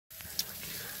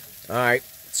Alright,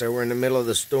 so we're in the middle of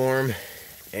the storm,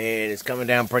 and it's coming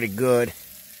down pretty good,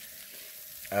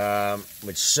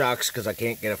 which sucks because I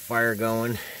can't get a fire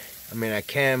going. I mean, I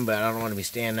can, but I don't want to be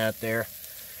standing out there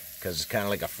because it's kind of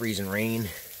like a freezing rain,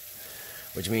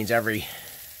 which means every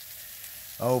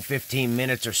 15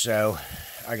 minutes or so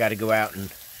I got to go out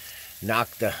and knock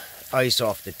the ice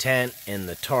off the tent and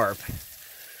the tarp.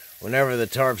 Whenever the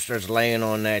tarp starts laying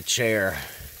on that chair,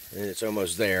 and it's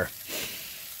almost there,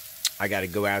 I got to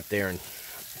go out there and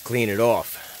clean it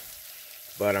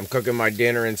off. But I'm cooking my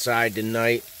dinner inside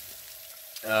tonight.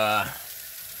 Got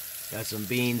some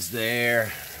beans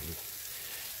there. I'm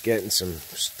getting some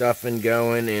stuffing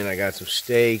going, and I got some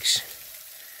steaks.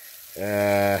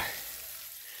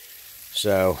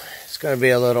 So it's going to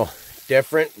be a little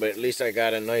different, but at least I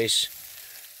got a nice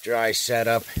dry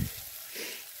setup.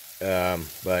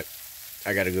 But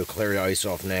I got to go clear the ice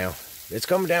off now. It's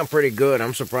coming down pretty good.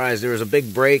 I'm surprised. There was a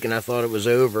big break and I thought it was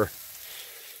over.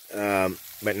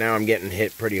 But now I'm getting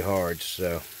hit pretty hard.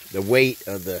 So the weight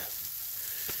of the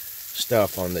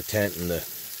stuff on the tent and the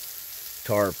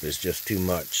tarp is just too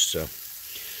much. So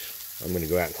I'm going to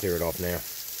go out and clear it off now.